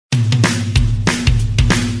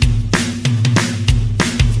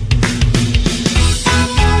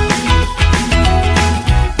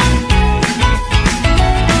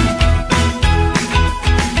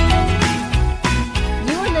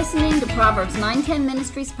910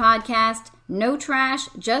 Ministries podcast, No Trash,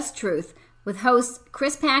 Just Truth, with hosts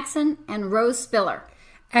Chris Paxson and Rose Spiller.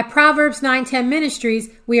 At Proverbs 910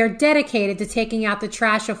 Ministries, we are dedicated to taking out the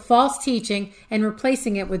trash of false teaching and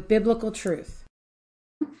replacing it with biblical truth.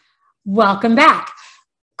 Welcome back.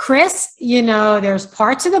 Chris, you know, there's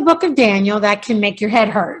parts of the book of Daniel that can make your head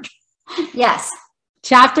hurt. Yes.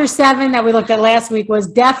 Chapter 7 that we looked at last week was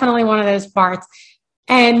definitely one of those parts.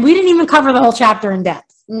 And we didn't even cover the whole chapter in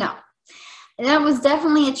depth. No. That was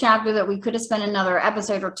definitely a chapter that we could have spent another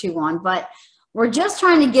episode or two on, but we're just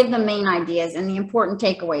trying to give the main ideas and the important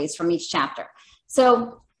takeaways from each chapter.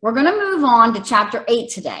 So we're going to move on to chapter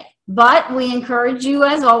 8 today, but we encourage you,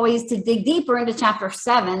 as always, to dig deeper into chapter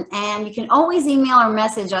 7, and you can always email or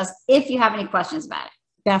message us if you have any questions about it.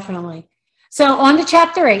 Definitely. So on to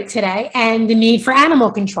chapter 8 today, and the need for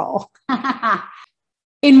animal control.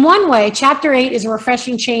 In one way, chapter 8 is a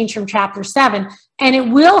refreshing change from chapter 7, and it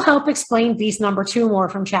will help explain beast number 2 more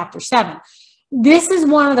from chapter 7. This is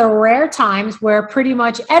one of the rare times where pretty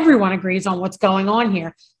much everyone agrees on what's going on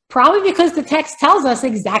here, probably because the text tells us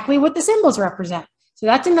exactly what the symbols represent. So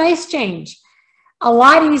that's a nice change. A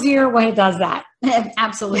lot easier when it does that.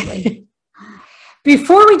 Absolutely.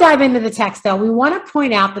 Before we dive into the text, though, we want to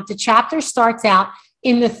point out that the chapter starts out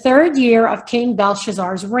in the 3rd year of King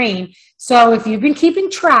Belshazzar's reign. So if you've been keeping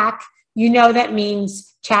track, you know that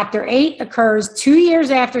means chapter 8 occurs 2 years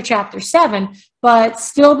after chapter 7, but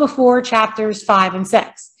still before chapters 5 and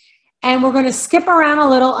 6. And we're going to skip around a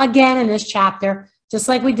little again in this chapter, just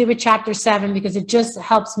like we did with chapter 7, because it just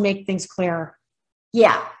helps make things clearer.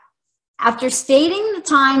 Yeah. After stating the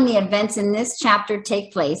time the events in this chapter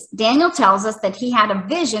take place, Daniel tells us that he had a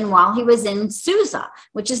vision while he was in Susa,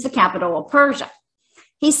 which is the capital of Persia.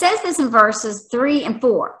 He says this in verses 3 and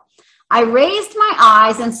 4. I raised my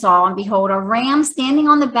eyes and saw, and behold, a ram standing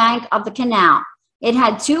on the bank of the canal. It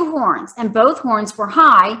had 2 horns, and both horns were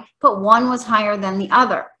high, but one was higher than the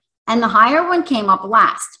other, and the higher one came up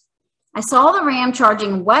last. I saw the ram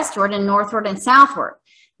charging westward and northward and southward.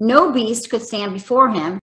 No beast could stand before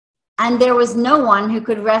him, and there was no one who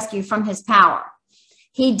could rescue from his power.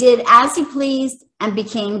 He did as he pleased and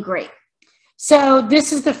became great. So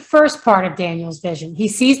this is the first part of Daniel's vision. He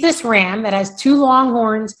sees this ram that has 2 long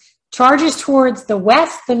horns, charges towards the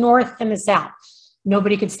west, the north, and the south.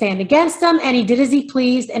 Nobody could stand against him, and he did as he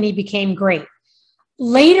pleased, and he became great.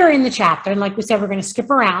 Later in the chapter, and like we said, we're going to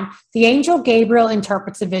skip around, the angel Gabriel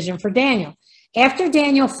interprets the vision for Daniel. After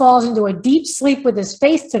Daniel falls into a deep sleep with his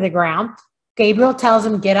face to the ground, Gabriel tells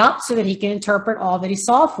him, get up so that he can interpret all that he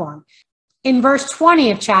saw for him. In verse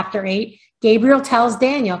 20 of chapter 8, Gabriel tells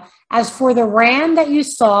Daniel, as for the ram that you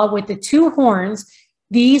saw with the 2 horns,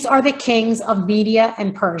 these are the kings of Media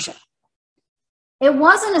and Persia. It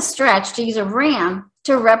wasn't a stretch to use a ram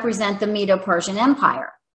to represent the Medo-Persian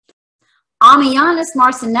Empire. Ammianus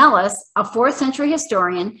Marcinellus, a 4th century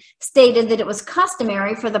historian, stated that it was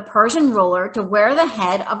customary for the Persian ruler to wear the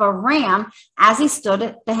head of a ram as he stood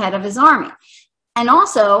at the head of his army, and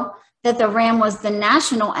also that the ram was the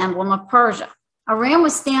national emblem of Persia. A ram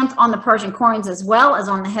was stamped on the Persian coins as well as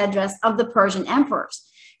on the headdress of the Persian emperors.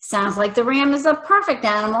 Sounds like the ram is a perfect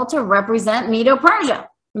animal to represent Medo-Persia.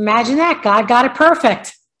 Imagine that. God got it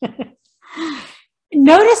perfect.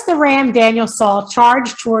 Notice the ram Daniel saw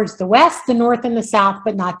charged towards the west, the north, and the south,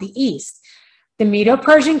 but not the east. The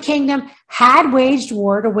Medo-Persian kingdom had waged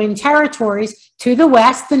war to win territories to the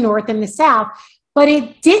west, the north, and the south, but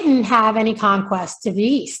it didn't have any conquest to the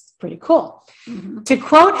east. Pretty cool. Mm-hmm. To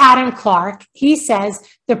quote Adam Clark, he says,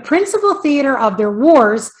 the principal theater of their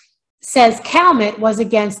wars, says Calmet, was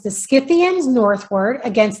against the Scythians northward,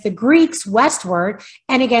 against the Greeks westward,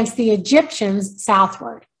 and against the Egyptians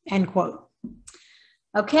southward, end quote.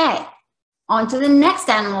 Okay, on to the next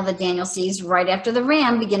animal that Daniel sees right after the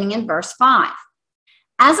ram, beginning in verse 5.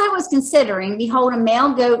 As I was considering, behold, a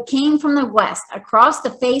male goat came from the west across the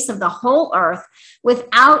face of the whole earth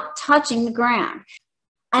without touching the ground.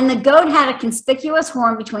 And the goat had a conspicuous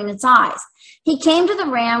horn between its eyes. He came to the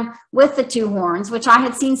ram with the 2 horns, which I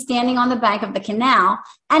had seen standing on the bank of the canal,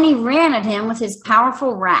 and he ran at him with his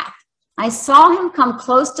powerful wrath. I saw him come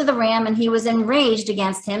close to the ram, and he was enraged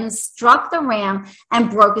against him and struck the ram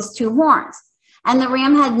and broke his 2 horns. And the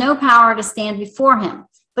ram had no power to stand before him,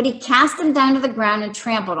 but he cast him down to the ground and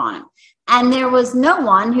trampled on him. And there was no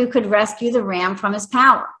one who could rescue the ram from his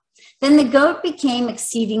power. Then the goat became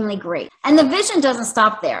exceedingly great. And the vision doesn't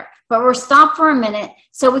stop there, but we're stopped for a minute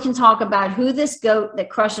so we can talk about who this goat that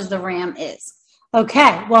crushes the ram is.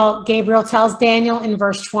 Okay, well, Gabriel tells Daniel in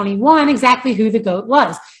verse 21 exactly who the goat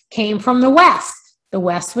was. Came from the west. The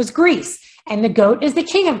west was Greece, and the goat is the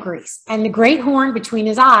king of Greece, and the great horn between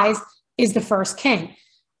his eyes is the first king.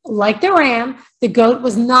 Like the ram, the goat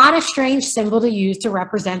was not a strange symbol to use to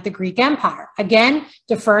represent the Greek Empire. Again,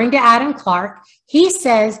 deferring to Adam Clarke, he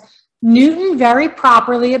says, Newton very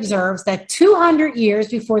properly observes that 200 years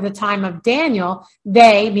before the time of Daniel,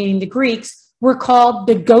 they, meaning the Greeks, were called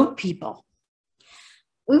the goat people.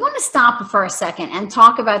 We want to stop for a second and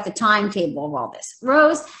talk about the timetable of all this.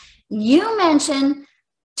 Rose, you mentioned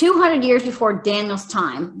 200 years before Daniel's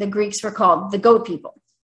time, the Greeks were called the goat people.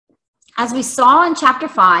 As we saw in chapter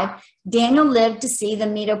 5, Daniel lived to see the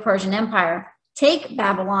Medo-Persian Empire take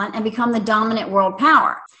Babylon and become the dominant world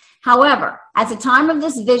power. However, at the time of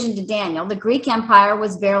this vision to Daniel, the Greek Empire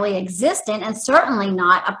was barely existent and certainly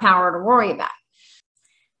not a power to worry about.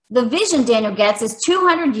 The vision Daniel gets is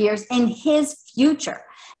 200 years in his future.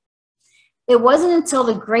 It wasn't until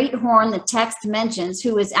the great horn the text mentions,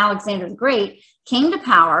 who is Alexander the Great, came to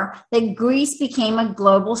power that Greece became a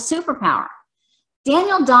global superpower.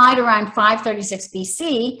 Daniel died around 536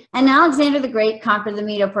 BC, and Alexander the Great conquered the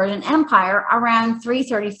Medo-Persian Empire around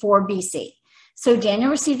 334 BC. So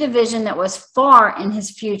Daniel received a vision that was far in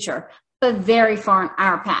his future, but very far in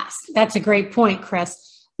our past. That's a great point,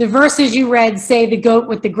 Chris. The verses you read say the goat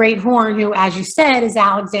with the great horn, who, as you said, is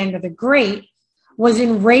Alexander the Great, was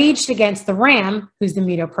enraged against the ram, who's the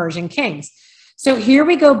Medo-Persian kings. So here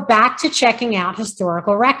we go back to checking out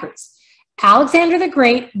historical records. Alexander the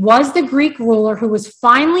Great was the Greek ruler who was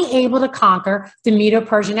finally able to conquer the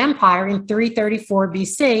Medo-Persian Empire in 334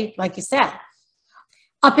 BC, like you said.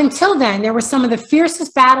 Up until then, there were some of the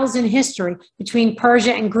fiercest battles in history between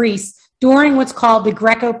Persia and Greece during what's called the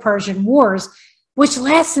Greco-Persian Wars, which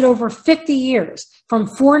lasted over 50 years, from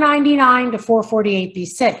 499 to 448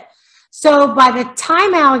 BC. So by the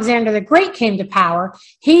time Alexander the Great came to power,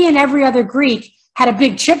 he and every other Greek had a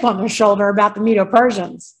big chip on their shoulder about the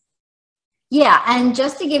Medo-Persians. Yeah, and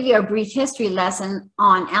just to give you a brief history lesson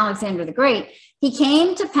on Alexander the Great, he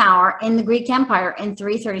came to power in the Greek Empire in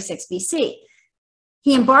 336 BC.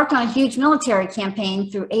 He embarked on a huge military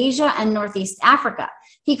campaign through Asia and Northeast Africa.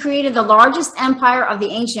 He created the largest empire of the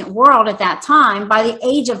ancient world at that time by the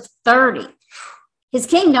age of 30. His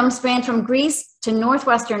kingdom spanned from Greece to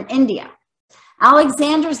northwestern India.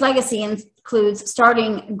 Alexander's legacy includes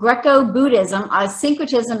starting Greco-Buddhism, a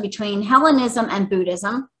syncretism between Hellenism and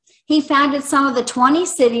Buddhism. He founded some of the 20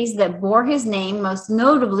 cities that bore his name, most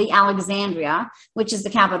notably Alexandria, which is the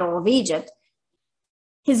capital of Egypt.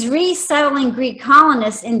 His resettling Greek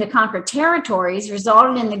colonists into conquered territories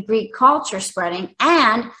resulted in the Greek culture spreading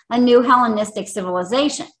and a new Hellenistic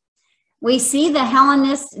civilization. We see the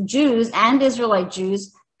Hellenist Jews and Israelite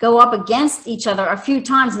Jews go up against each other a few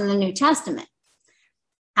times in the New Testament.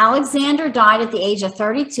 Alexander died at the age of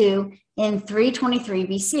 32 in 323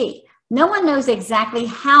 BC. No one knows exactly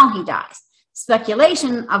how he dies.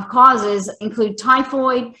 Speculation of causes include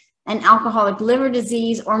typhoid, an alcoholic liver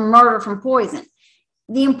disease, or murder from poison.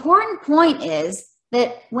 The important point is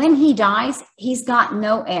that when he dies, he's got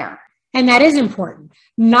no heir. And that is important,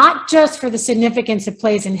 not just for the significance it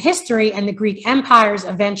plays in history and the Greek Empire's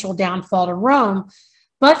eventual downfall to Rome,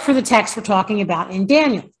 but for the text we're talking about in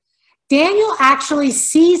Daniel. Daniel actually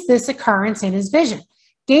sees this occurrence in his vision.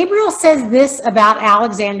 Gabriel says this about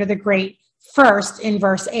Alexander the Great first in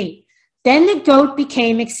verse 8. Then the goat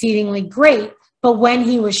became exceedingly great, but when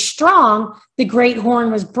he was strong, the great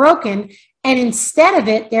horn was broken, and instead of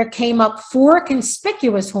it, there came up 4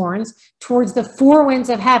 conspicuous horns towards the 4 winds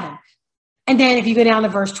of heaven. And then if you go down to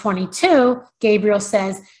verse 22, Gabriel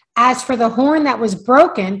says, as for the horn that was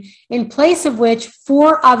broken, in place of which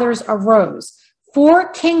 4 others arose, 4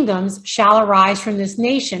 kingdoms shall arise from this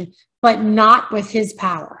nation, but not with his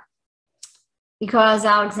power. Because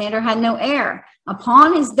Alexander had no heir.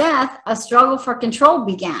 Upon his death, a struggle for control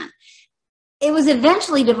began. It was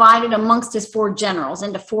eventually divided amongst his 4 generals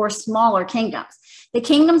into 4 smaller kingdoms. The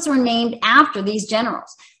kingdoms were named after these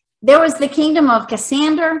generals. There was the kingdom of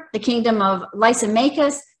Cassander, the kingdom of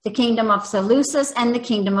Lysimachus, the kingdom of Seleucus, and the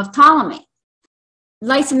kingdom of Ptolemy.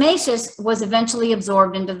 Lysimachus was eventually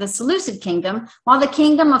absorbed into the Seleucid kingdom, while the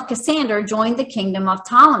kingdom of Cassander joined the kingdom of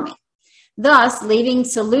Ptolemy, thus leaving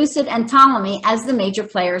Seleucid and Ptolemy as the major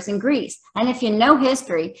players in Greece. And if you know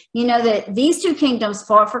history, you know that these 2 kingdoms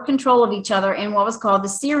fought for control of each other in what was called the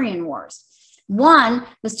Syrian Wars. One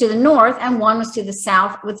was to the north and one was to the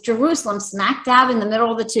south, with Jerusalem smack dab in the middle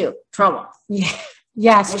of the 2. Trouble. Yeah.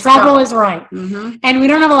 Yes, trouble is right. Mm-hmm. And we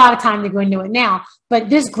don't have a lot of time to go into it now, but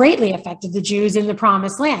this greatly affected the Jews in the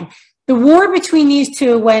Promised Land. The war between these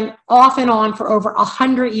 2 went off and on for over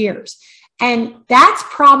 100 years. And that's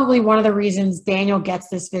probably one of the reasons Daniel gets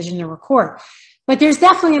this vision to record. But there's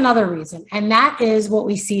definitely another reason, and that is what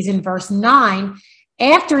we see in verse 9.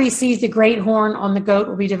 After he sees the great horn on the goat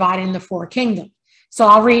will be divided into 4 kingdoms. So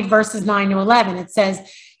I'll read verses 9 to 11. It says,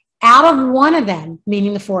 out of one of them,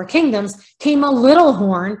 meaning the four kingdoms, came a little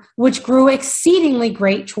horn, which grew exceedingly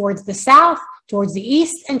great towards the south, towards the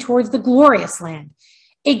east, and towards the glorious land.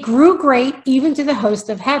 It grew great even to the host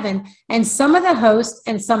of heaven, and some of the host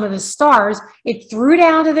and some of the stars it threw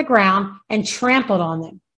down to the ground and trampled on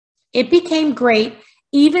them. It became great,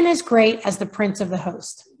 even as great as the prince of the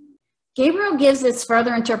host. Gabriel gives its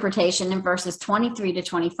further interpretation in verses 23 to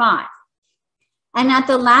 25. And at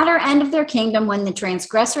the latter end of their kingdom, when the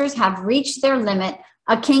transgressors have reached their limit,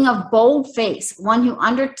 a king of bold face, one who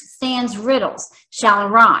understands riddles, shall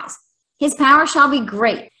arise. His power shall be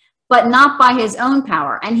great, but not by his own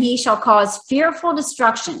power, and he shall cause fearful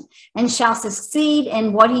destruction, and shall succeed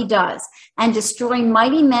in what he does, and destroy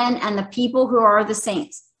mighty men and the people who are the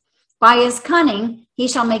saints. By his cunning he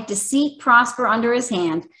shall make deceit prosper under his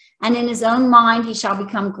hand, and in his own mind he shall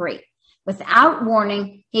become great. Without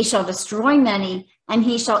warning, he shall destroy many, and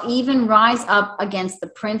he shall even rise up against the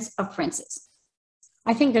Prince of Princes.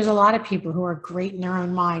 I think there's a lot of people who are great in their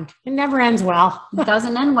own mind. It never ends well. It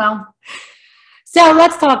doesn't end well. So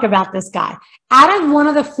let's talk about this guy. Out of one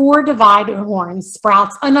of the four divided horns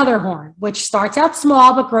sprouts another horn, which starts out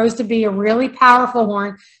small but grows to be a really powerful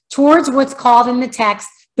horn towards what's called in the text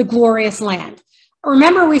the glorious land.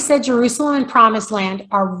 Remember, we said Jerusalem and Promised Land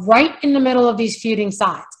are right in the middle of these feuding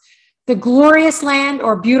sides. The glorious land,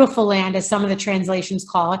 or beautiful land, as some of the translations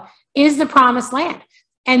call it, is the Promised Land.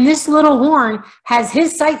 And this little horn has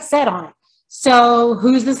his sights set on it. So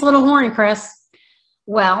who's this little horn, Chris?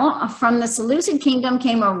 Well, from the Seleucid kingdom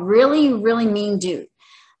came a really, really mean dude.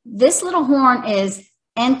 This little horn is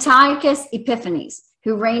Antiochus Epiphanes,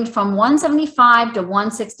 who reigned from 175 to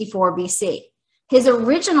 164 BC. His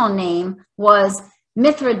original name was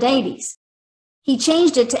Mithridates. He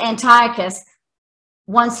changed it to Antiochus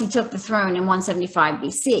once he took the throne in 175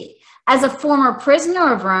 BC. As a former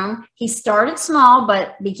prisoner of Rome, he started small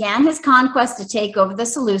but began his conquest to take over the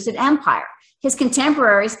Seleucid Empire. His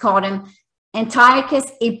contemporaries called him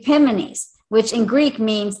Antiochus Epimanes, which in Greek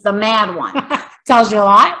means the mad one. Tells you a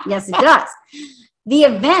lot. Yes, it does. The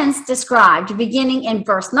events described beginning in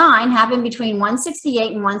verse 9 happened between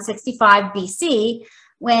 168 and 165 BC,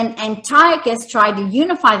 when Antiochus tried to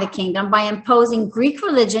unify the kingdom by imposing Greek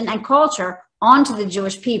religion and culture onto the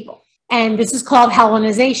Jewish people. And this is called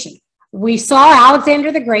Hellenization. We saw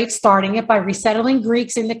Alexander the Great starting it by resettling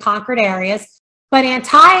Greeks into conquered areas, but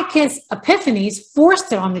Antiochus Epiphanes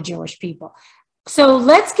forced it on the Jewish people. So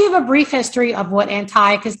let's give a brief history of what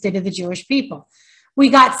Antiochus did to the Jewish people. We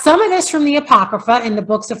got some of this from the Apocrypha in the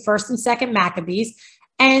books of 1st and 2nd Maccabees,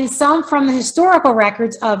 and some from the historical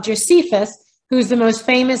records of Josephus, who's the most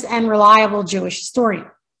famous and reliable Jewish historian.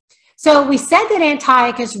 So we said that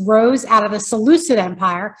Antiochus rose out of the Seleucid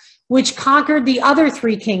Empire, which conquered the other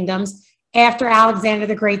three kingdoms after Alexander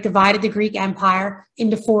the Great divided the Greek Empire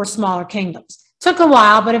into four smaller kingdoms. Took a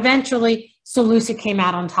while, but eventually Seleucid came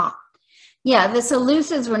out on top. Yeah, the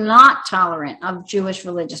Seleucids were not tolerant of Jewish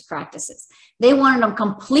religious practices. They wanted them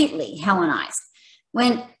completely Hellenized.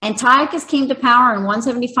 When Antiochus came to power in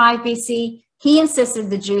 175 BC, he insisted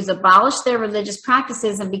the Jews abolish their religious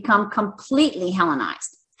practices and become completely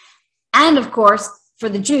Hellenized. And of course, for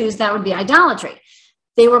the Jews, that would be idolatry.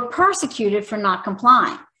 They were persecuted for not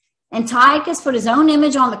complying. Antiochus put his own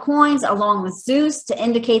image on the coins along with Zeus to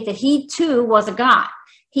indicate that he too was a god.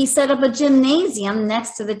 He set up a gymnasium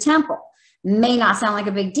next to the temple. May not sound like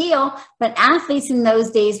a big deal, but athletes in those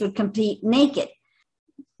days would compete naked.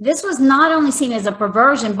 This was not only seen as a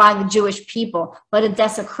perversion by the Jewish people, but a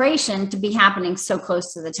desecration to be happening so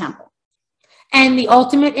close to the temple. And the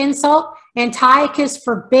ultimate insult, Antiochus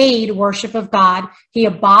forbade worship of God. He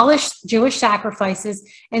abolished Jewish sacrifices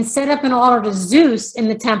and set up an altar to Zeus in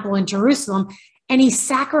the temple in Jerusalem, and he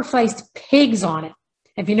sacrificed pigs on it.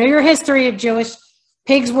 If you know your history of Jewish,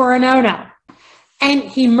 pigs were a no-no. And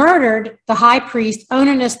he murdered the high priest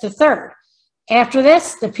Onanus III. After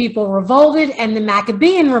this, the people revolted, and the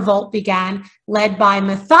Maccabean revolt began, led by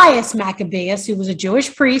Matthias Maccabeus, who was a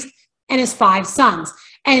Jewish priest, and his 5 sons.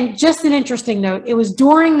 And just an interesting note, it was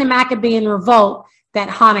during the Maccabean revolt that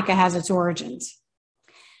Hanukkah has its origins.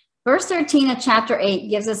 Verse 13 of chapter 8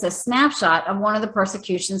 gives us a snapshot of one of the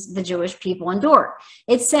persecutions the Jewish people endured.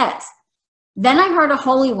 It says, "Then I heard a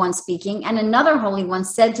holy one speaking, and another holy one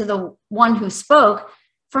said to the one who spoke,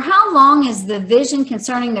 'For how long is the vision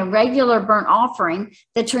concerning the regular burnt offering,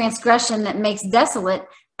 the transgression that makes desolate,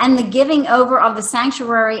 and the giving over of the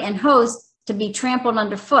sanctuary and host to be trampled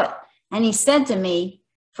underfoot?' And he said to me,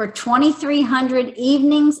 'For 2,300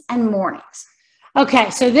 evenings and mornings.'" Okay,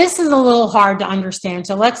 so this is a little hard to understand,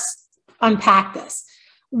 so let's unpack this.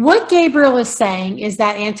 What Gabriel is saying is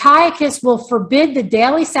that Antiochus will forbid the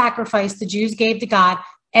daily sacrifice the Jews gave to God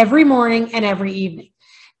every morning and every evening.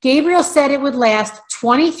 Gabriel said it would last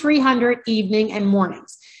 2,300 evening and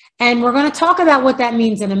mornings. And we're going to talk about what that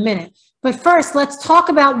means in a minute. But first, let's talk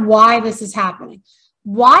about why this is happening.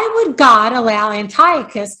 Why would God allow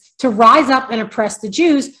Antiochus to rise up and oppress the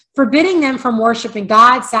Jews, forbidding them from worshiping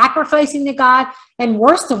God, sacrificing to God, and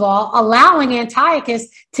worst of all, allowing Antiochus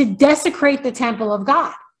to desecrate the temple of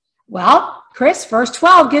God? Well, Chris, verse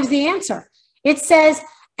 12 gives the answer. It says,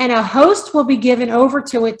 and a host will be given over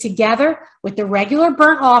to it together with the regular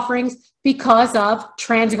burnt offerings because of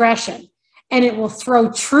transgression. And it will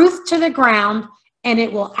throw truth to the ground, and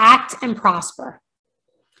it will act and prosper.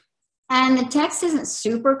 And the text isn't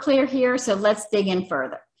super clear here, so let's dig in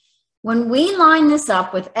further. When we line this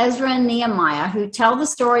up with Ezra and Nehemiah, who tell the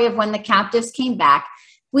story of when the captives came back,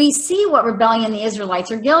 we see what rebellion the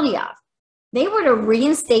Israelites are guilty of. They were to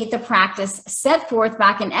reinstate the practice set forth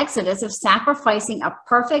back in Exodus of sacrificing a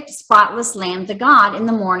perfect, spotless lamb to God in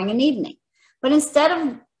the morning and evening. But instead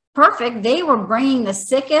of perfect, they were bringing the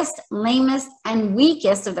sickest, lamest, and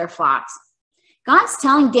weakest of their flocks. God's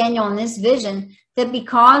telling Daniel in this vision that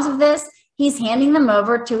because of this, he's handing them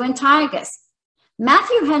over to Antiochus.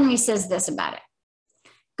 Matthew Henry says this about it.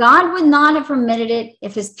 God would not have permitted it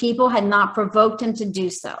if his people had not provoked him to do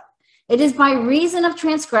so. It is by reason of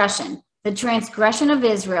transgression, the transgression of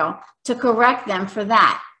Israel, to correct them for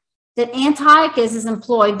that Antiochus is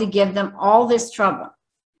employed to give them all this trouble.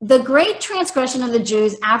 The great transgression of the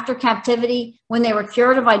Jews after captivity, when they were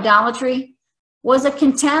cured of idolatry, was a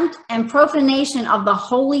contempt and profanation of the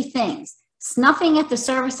holy things, snuffing at the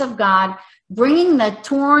service of God, bringing the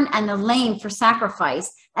torn and the lame for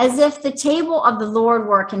sacrifice, as if the table of the Lord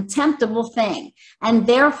were a contemptible thing. And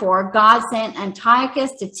therefore, God sent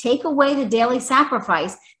Antiochus to take away the daily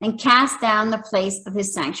sacrifice and cast down the place of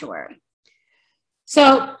his sanctuary.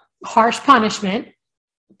 So, harsh punishment,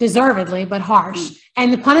 deservedly, but harsh.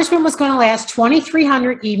 And the punishment was going to last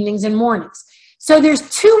 2,300 evenings and mornings. So there's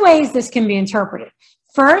two ways this can be interpreted.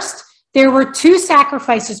 First, there were 2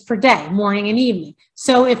 sacrifices per day, morning and evening.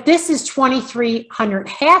 So if this is 2,300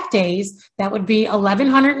 half days, that would be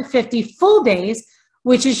 1,150 full days,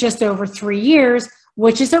 which is just over 3 years,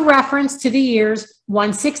 which is a reference to the years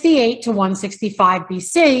 168 to 165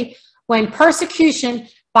 BC, when persecution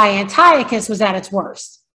by Antiochus was at its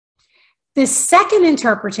worst. The second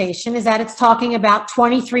interpretation is that it's talking about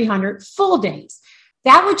 2,300 full days.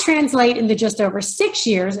 That would translate into just over 6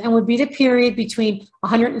 years and would be the period between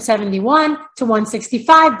 171 to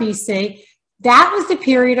 165 BC. That was the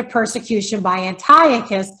period of persecution by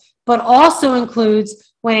Antiochus, but also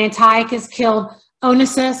includes when Antiochus killed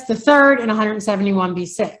Onesimus III in 171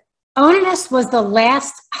 BC. Onesimus was the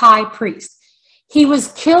last high priest. He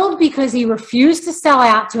was killed because he refused to sell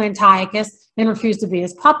out to Antiochus and refused to be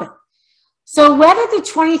his puppet. So whether the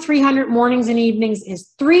 2,300 mornings and evenings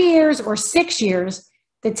is 3 years or 6 years,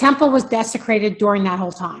 the temple was desecrated during that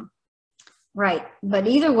whole time. Right. But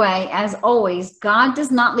either way, as always, God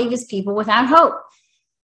does not leave his people without hope.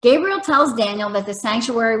 Gabriel tells Daniel that the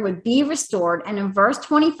sanctuary would be restored. And in verse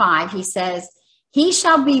 25, he says, he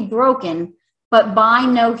shall be broken, but by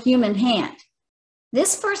no human hand.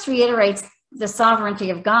 This first reiterates the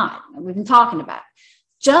sovereignty of God that we've been talking about.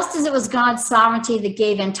 Just as it was God's sovereignty that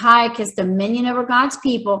gave Antiochus dominion over God's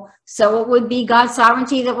people, so it would be God's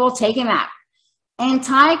sovereignty that will take him out.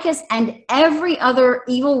 Antiochus and every other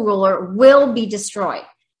evil ruler will be destroyed,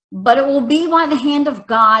 but it will be by the hand of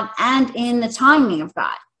God and in the timing of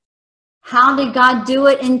God. How did God do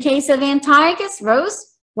it in case of Antiochus,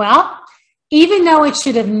 Rose? Well, even though it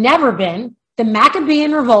should have never been, the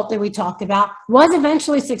Maccabean revolt that we talked about was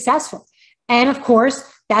eventually successful. And of course,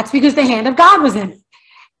 that's because the hand of God was in it.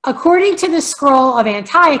 According to the scroll of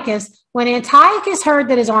Antiochus, when Antiochus heard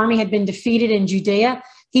that his army had been defeated in Judea,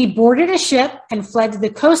 he boarded a ship and fled to the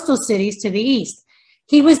coastal cities to the east.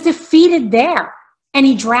 He was defeated there, and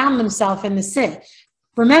he drowned himself in the sea.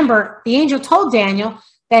 Remember, the angel told Daniel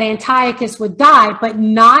that Antiochus would die, but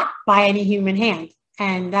not by any human hand.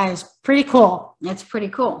 And that is pretty cool. That's pretty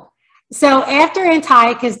cool. So after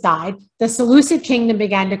Antiochus died, the Seleucid kingdom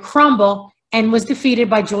began to crumble and was defeated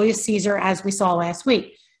by Julius Caesar, as we saw last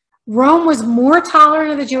week. Rome was more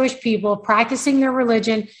tolerant of the Jewish people practicing their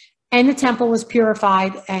religion, and the temple was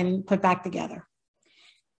purified and put back together.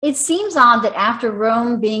 It seems odd that after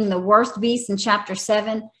Rome being the worst beast in chapter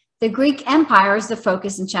 7, the Greek Empire is the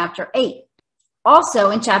focus in chapter 8.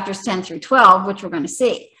 Also in chapters 10 through 12, which we're going to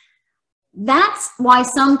see. That's why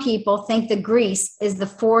some people think that Greece is the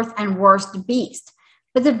 4th and worst beast.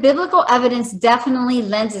 But the biblical evidence definitely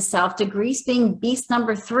lends itself to Greece being beast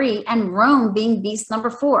number 3 and Rome being beast number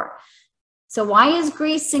 4. So why is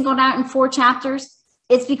Greece singled out in 4 chapters?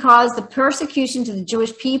 It's because the persecution to the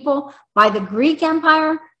Jewish people by the Greek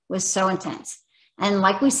Empire was so intense. And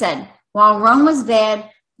like we said, while Rome was bad,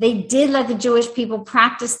 they did let the Jewish people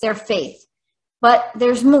practice their faith. But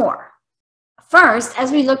there's more. First,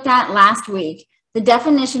 as we looked at last week, the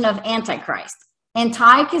definition of Antichrist.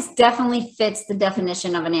 Antiochus definitely fits the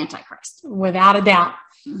definition of an Antichrist. Without a doubt.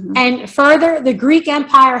 And further, the Greek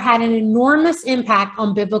Empire had an enormous impact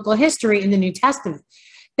on biblical history in the New Testament.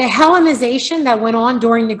 The Hellenization that went on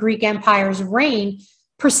during the Greek Empire's reign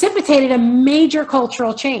precipitated a major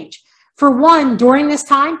cultural change. For one, during this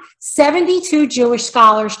time, 72 Jewish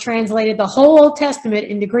scholars translated the whole Old Testament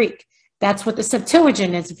into Greek. That's what the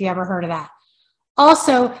Septuagint is, if you ever heard of that.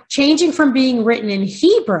 Also, changing from being written in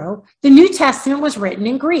Hebrew, the New Testament was written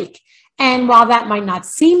in Greek. And while that might not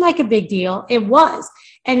seem like a big deal, it was.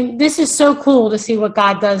 And this is so cool to see what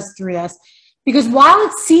God does through this. Because while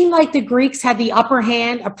it seemed like the Greeks had the upper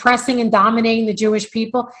hand, oppressing and dominating the Jewish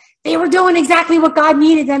people, they were doing exactly what God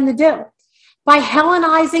needed them to do. By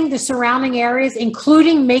Hellenizing the surrounding areas,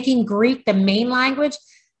 including making Greek the main language,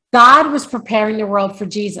 God was preparing the world for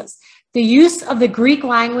Jesus. The use of the Greek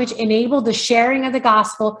language enabled the sharing of the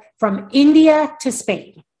gospel from India to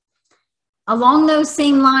Spain. Along those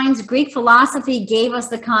same lines, Greek philosophy gave us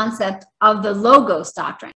the concept of the Logos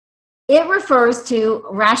doctrine. It refers to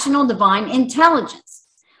rational divine intelligence.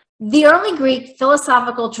 The early Greek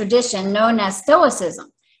philosophical tradition, known as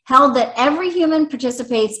Stoicism, held that every human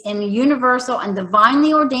participates in a universal and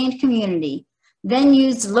divinely ordained community, then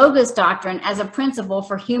used Logos doctrine as a principle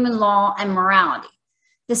for human law and morality.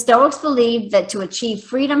 The Stoics believed that to achieve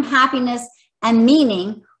freedom, happiness, and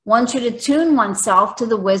meaning, one should attune oneself to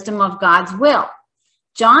the wisdom of God's will.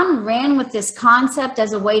 John ran with this concept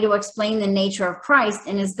as a way to explain the nature of Christ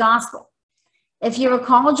in his gospel. If you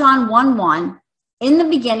recall John 1:1, in the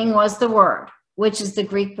beginning was the Word, which is the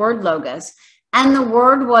Greek word logos, and the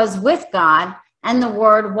Word was with God, and the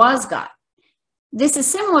Word was God. This is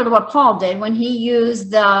similar to what Paul did when he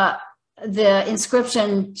used the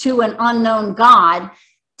inscription to an unknown God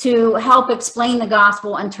to help explain the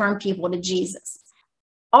gospel and turn people to Jesus.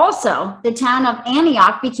 Also, the town of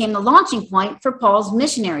Antioch became the launching point for Paul's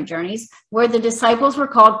missionary journeys, where the disciples were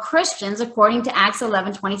called Christians according to Acts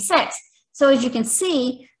 11:26. So as you can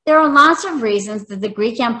see, there are lots of reasons that the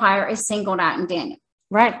Greek Empire is singled out in Daniel.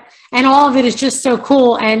 Right. And all of it is just so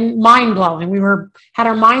cool and mind-blowing. We had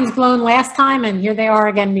our minds blown last time, and here they are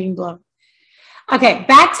again being blown. Okay,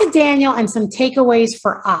 back to Daniel and some takeaways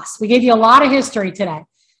for us. We gave you a lot of history today.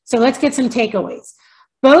 So let's get some takeaways.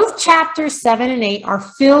 Both chapters 7 and 8 are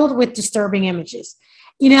filled with disturbing images.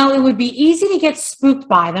 You know, it would be easy to get spooked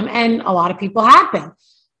by them, and a lot of people have been.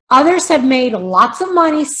 Others have made lots of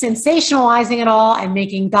money sensationalizing it all and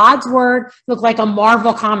making God's word look like a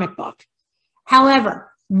Marvel comic book.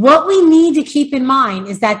 However, what we need to keep in mind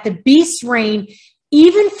is that the beast's reign,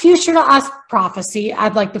 even future to us prophecy,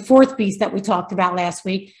 like the 4th beast that we talked about last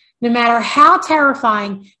week, no matter how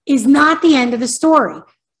terrifying, is not the end of the story.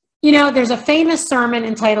 You know, there's a famous sermon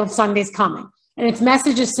entitled Sunday's Coming, and its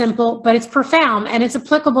message is simple, but it's profound, and it's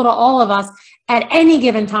applicable to all of us at any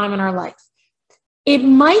given time in our life. It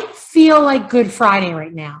might feel like Good Friday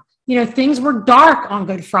right now. You know, things were dark on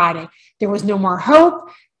Good Friday. There was no more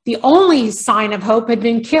hope. The only sign of hope had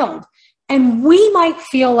been killed. And we might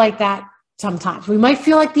feel like that sometimes. We might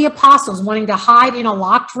feel like the apostles wanting to hide in a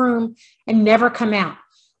locked room and never come out.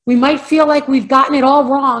 We might feel like we've gotten it all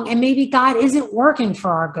wrong and maybe God isn't working for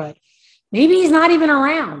our good. Maybe he's not even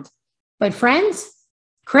around. But friends,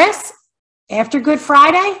 Chris, after Good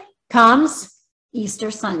Friday comes Easter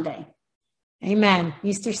Sunday. Amen.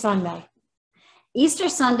 Easter Sunday. Easter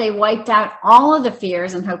Sunday wiped out all of the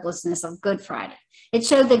fears and hopelessness of Good Friday. It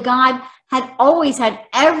showed that God had always had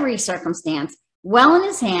every circumstance well in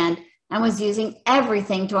his hand and was using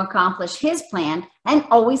everything to accomplish his plan and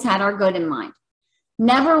always had our good in mind.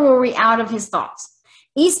 Never were we out of his thoughts.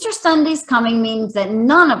 Easter Sunday's coming means that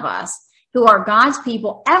none of us who are God's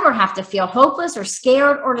people ever have to feel hopeless or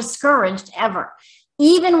scared or discouraged ever,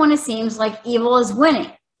 even when it seems like evil is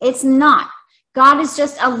winning. It's not. God is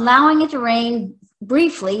just allowing it to reign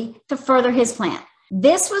briefly to further his plan.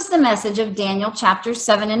 This was the message of Daniel chapters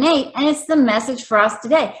 7 and 8, and it's the message for us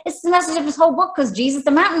today. It's the message of his whole book because Jesus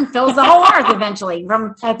the mountain fills the whole earth eventually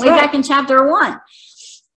from back in chapter 1.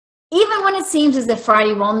 Even when it seems as if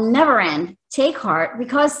Friday will never end, take heart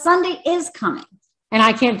because Sunday is coming. And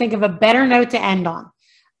I can't think of a better note to end on.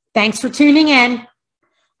 Thanks for tuning in.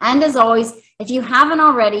 And as always, If you haven't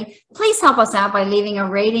already, please help us out by leaving a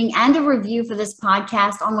rating and a review for this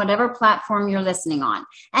podcast on whatever platform you're listening on.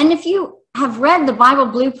 And if you have read the Bible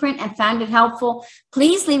Blueprint and found it helpful,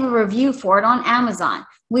 please leave a review for it on Amazon.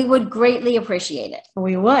 We would greatly appreciate it.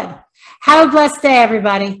 We would. Have a blessed day,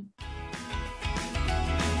 everybody.